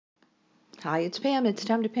Hi, it's Pam. It's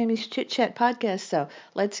time to Pammy's Chit Chat podcast. So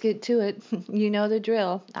let's get to it. You know the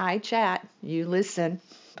drill. I chat, you listen,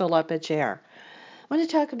 pull up a chair. I want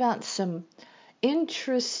to talk about some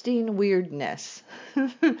interesting weirdness.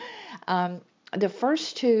 The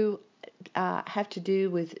first two have to do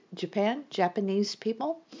with Japanese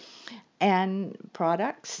people, and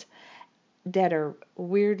products that are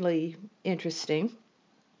weirdly interesting.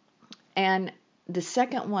 And the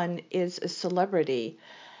second one is a celebrity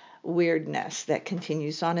weirdness that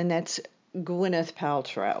continues on, and that's Gwyneth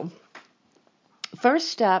Paltrow.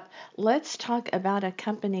 First up, let's talk about a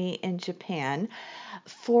company in Japan.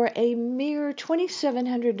 For a mere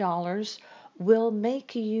 $2,700, will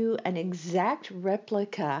make you an exact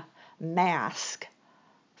replica mask,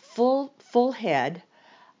 full head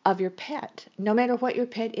of your pet, no matter what your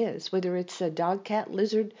pet is, whether it's a dog, cat,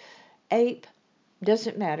 lizard, ape,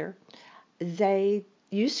 doesn't matter. They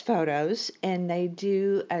use photos and they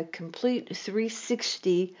do a complete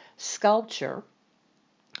 360 sculpture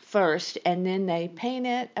first, and then they paint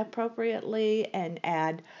it appropriately and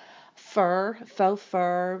add fur, faux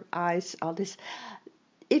fur, eyes, all this.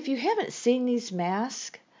 If you haven't seen these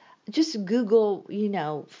masks, just Google,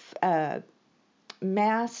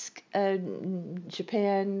 mask,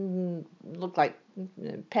 Japan, look like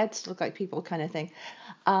pets, look like people kind of thing.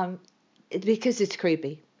 Because it's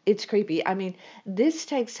creepy. It's creepy. I mean, this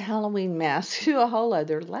takes Halloween masks to a whole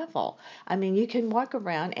other level. I mean, you can walk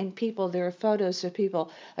around and there are photos of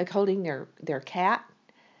people like holding their cat,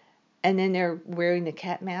 and then they're wearing the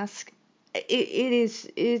cat mask.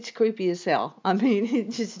 It's creepy as hell. I mean, it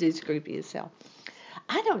just is creepy as hell.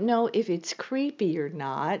 I don't know if it's creepy or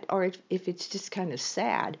not, or if it's just kind of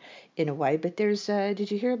sad in a way, but did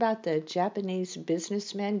you hear about the Japanese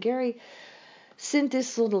businessman? Gary sent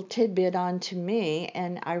this little tidbit on to me,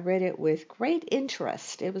 and I read it with great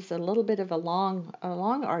interest. It was a little bit of a long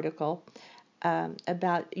article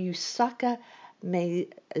about Yusaka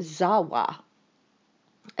Maezawa,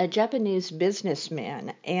 a Japanese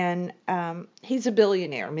businessman, and he's a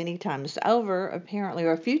billionaire many times over, apparently,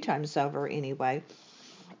 or a few times over anyway.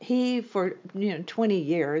 He, for 20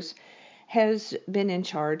 years, has been in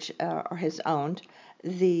charge or has owned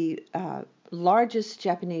the largest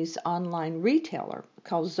Japanese online retailer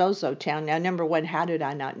called ZOZOTOWN. Now, number one, how did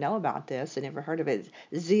I not know about this? I never heard of it.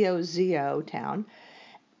 ZOZOTOWN.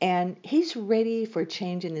 And he's ready for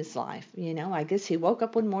change in his life. I guess he woke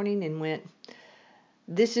up one morning and went,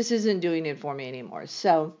 this just isn't doing it for me anymore.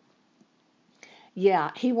 So,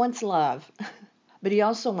 yeah, he wants love, but he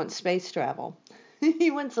also wants space travel.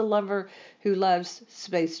 He wants a lover who loves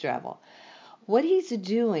space travel. What he's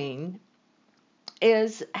doing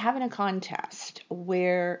is having a contest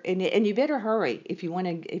where, and you better hurry if you want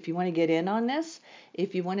to get in on this,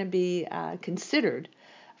 if you want to be considered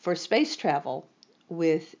for space travel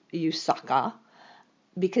with Yusaka,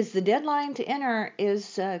 because the deadline to enter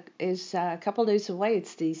is a couple days away.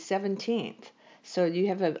 It's the 17th, so you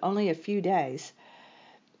have only a few days.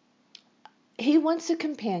 He wants a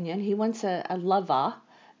companion. He wants a lover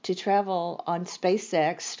to travel on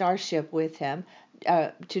SpaceX Starship with him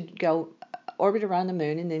to go orbit around the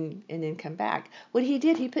moon and then come back. What he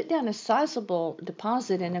did, he put down a sizable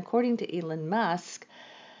deposit, and according to Elon Musk,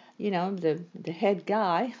 the head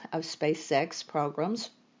guy of SpaceX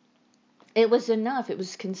programs, it was enough. It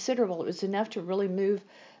was considerable. It was enough to really move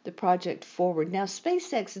the project forward. Now,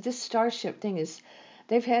 SpaceX, this Starship thing is,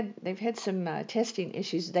 they've had some testing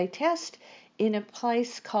issues. They test in a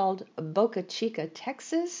place called Boca Chica,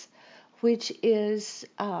 Texas, which is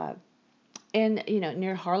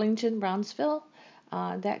near Harlingen, Brownsville,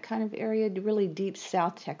 that kind of area, really deep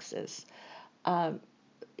South Texas.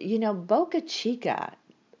 Boca Chica,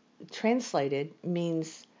 translated,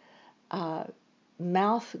 means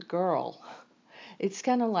mouth girl. It's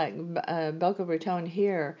kind of like Boca Raton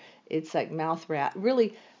here. It's like mouth rat.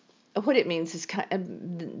 Really, what it means is kind of,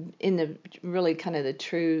 in the really kind of the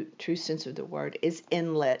true sense of the word, is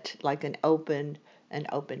inlet, like an open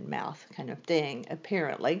mouth kind of thing,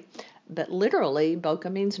 apparently. But literally, Boca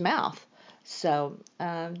means mouth. So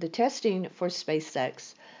the testing for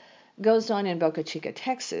SpaceX goes on in Boca Chica,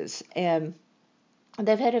 Texas, and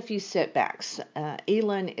they've had a few setbacks.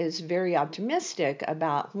 Elon is very optimistic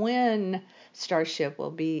about when Starship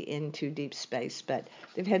will be into deep space, but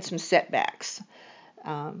they've had some setbacks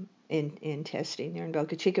in testing there in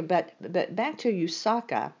Boca Chica. But back to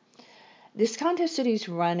Yusaka, this contest that he's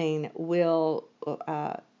running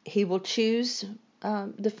he will choose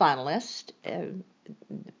the finalist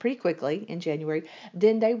pretty quickly in January.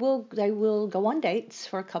 Then they will go on dates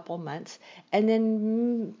for a couple months, and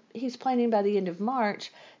then he's planning by the end of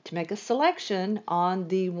March to make a selection on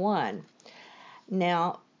the one.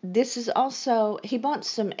 Now, This is also, he wants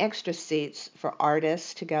some extra seats for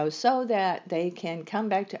artists to go so that they can come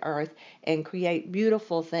back to Earth and create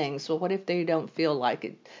beautiful things. Well, what if they don't feel like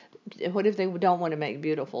it? What if they don't want to make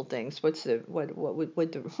beautiful things? What the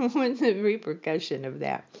what's the repercussion of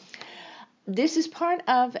that? This is part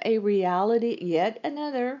of a reality, yet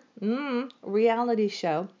another reality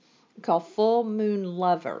show called Full Moon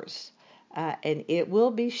Lovers, and it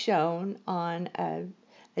will be shown on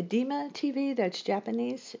Adema TV. That's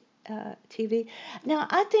Japanese TV. Now,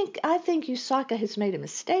 I think Yusaka has made a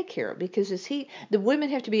mistake here because the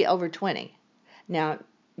women have to be over 20. Now,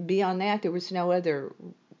 beyond that, there was no other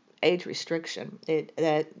age restriction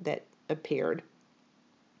that appeared.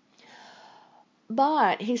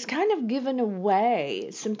 But he's kind of given away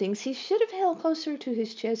some things he should have held closer to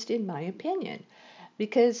his chest, in my opinion,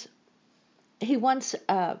 because he wants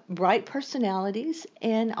bright personalities,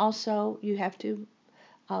 and also you have to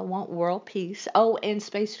want world peace. Oh, and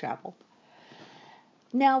space travel.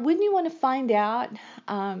 Now, wouldn't you want to find out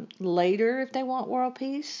later if they want world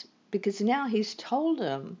peace? Because now he's told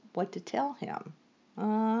them what to tell him.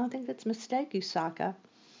 I think that's a mistake, Usaka.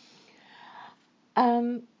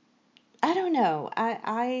 Um, I don't know.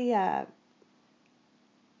 I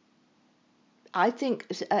think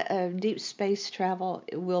deep space travel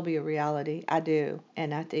will be a reality. I do.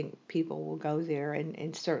 And I think people will go there.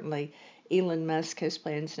 And certainly Elon Musk has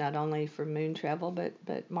plans not only for moon travel,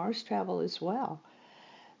 but Mars travel as well.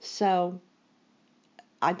 So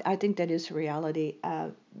I think that is a reality.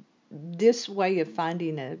 This way of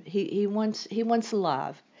finding he wants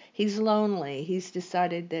love. He's lonely. He's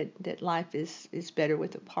decided that life is better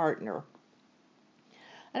with a partner.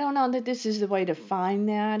 I don't know that this is the way to find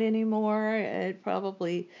that anymore. It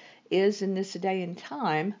probably is in this day and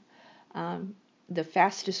time, um, the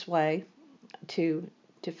fastest way to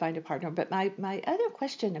find a partner. But my other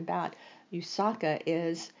question about Usaka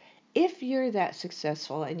is, if you're that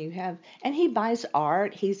successful and he buys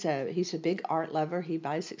art, he's a big art lover. He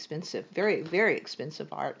buys expensive, very very expensive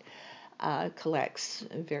art, collects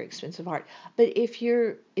very expensive art. But if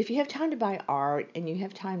you have time to buy art and you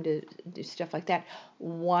have time to do stuff like that,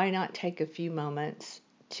 why not take a few moments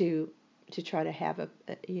to try to have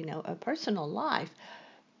a personal life?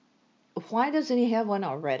 Why doesn't he have one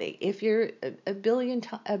already? If you're a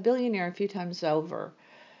billionaire a few times over,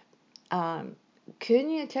 um, couldn't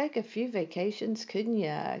you take a few vacations? Couldn't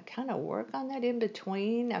you kind of work on that in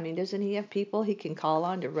between? I mean, doesn't he have people he can call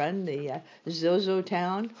on to run the Zozo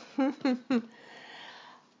town? I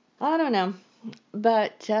don't know.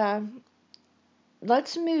 But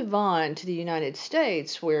let's move on to the United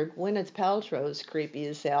States, where Gwyneth Paltrow is creepy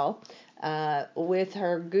as hell with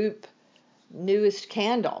her Goop newest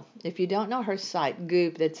candle. If you don't know her site,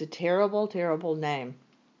 Goop, that's a terrible, terrible name.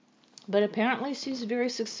 But apparently she's very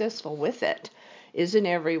successful with it. Isn't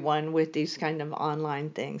everyone with these kind of online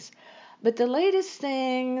things? But the latest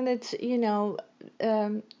thing that's,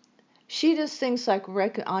 she does things like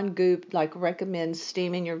on Goop, like recommends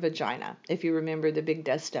steaming your vagina, if you remember the big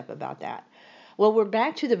dust up about that. Well, we're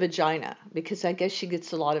back to the vagina because I guess she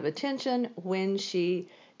gets a lot of attention when she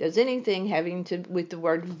does anything having to with the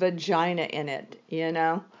word vagina in it,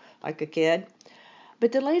 like a kid.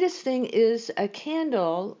 But the latest thing is a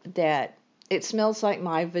candle that it smells like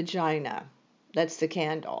my vagina. That's the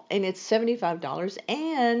candle. And it's $75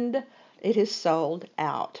 and it is sold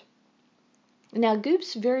out. Now,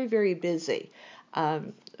 Goop's very, very busy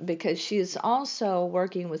because she is also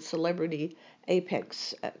working with Celebrity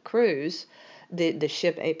Apex Cruise, the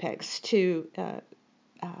ship Apex, uh,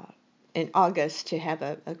 in August to have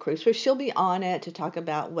a cruise where she'll be on it to talk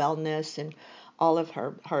about wellness and all of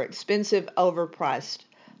her expensive, overpriced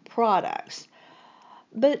products.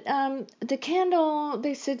 But the candle,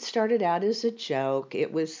 they said, started out as a joke.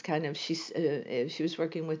 It was kind of she was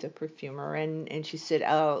working with a perfumer, and she said,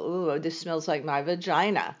 "Oh, ooh, this smells like my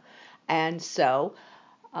vagina," and so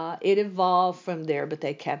it evolved from there. But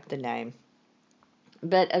they kept the name.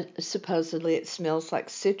 But supposedly it smells like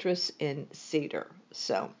citrus and cedar.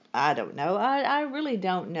 So I don't know. I really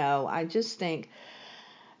don't know. I just think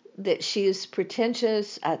that she is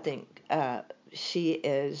pretentious. I think she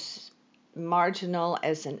is marginal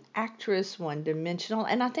as an actress, one-dimensional,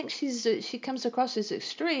 and I think she comes across as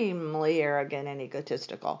extremely arrogant and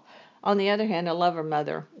egotistical. On the other hand, I love her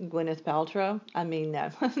mother, Gwyneth Paltrow. I mean,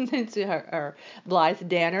 it's her Blythe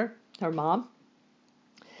Danner, her mom.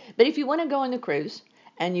 But if you want to go on the cruise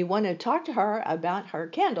and you want to talk to her about her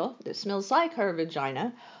candle that smells like her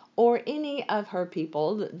vagina, or any of her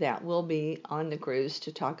people that will be on the cruise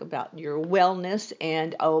to talk about your wellness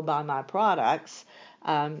and, oh, buy my products,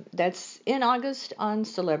 That's in August on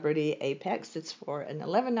Celebrity Apex. It's for an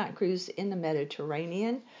 11-night cruise in the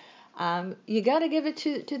Mediterranean. You got to give it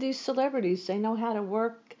to these celebrities. They know how to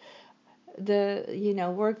work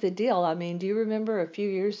the deal. I mean, do you remember a few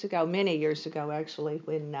years ago, many years ago actually,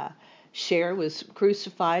 when Cher was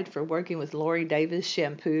crucified for working with Lori Davis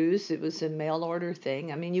shampoos? It was a mail order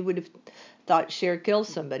thing. I mean, you would have thought Cher killed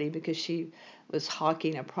somebody because she was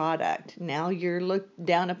hawking a product. Now you're looked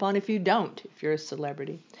down upon if you don't, if you're a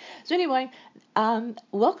celebrity. So anyway,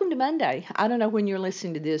 welcome to Monday. I don't know when you're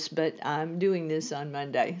listening to this, but I'm doing this on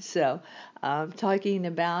Monday. So talking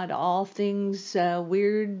about all things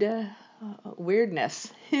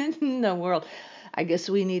weirdness in the world. I guess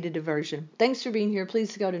we need a diversion. Thanks for being here.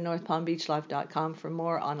 Please go to northpalmbeachlife.com for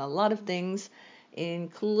more on a lot of things,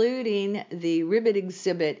 including the ribbit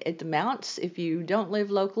exhibit at the Mounts. If you don't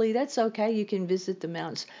live locally, that's okay. You can visit the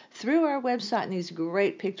Mounts through our website, and these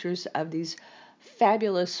great pictures of these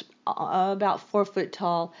fabulous, about 4 foot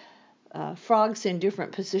tall frogs in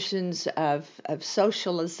different positions of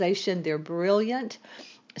socialization. They're brilliant.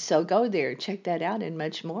 So go there, check that out and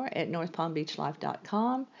much more at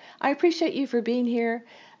northpalmbeachlife.com. I appreciate you for being here.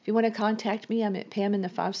 If you want to contact me, I'm at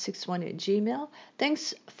paminthe561 at gmail.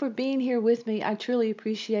 Thanks for being here with me. I truly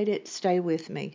appreciate it. Stay with me.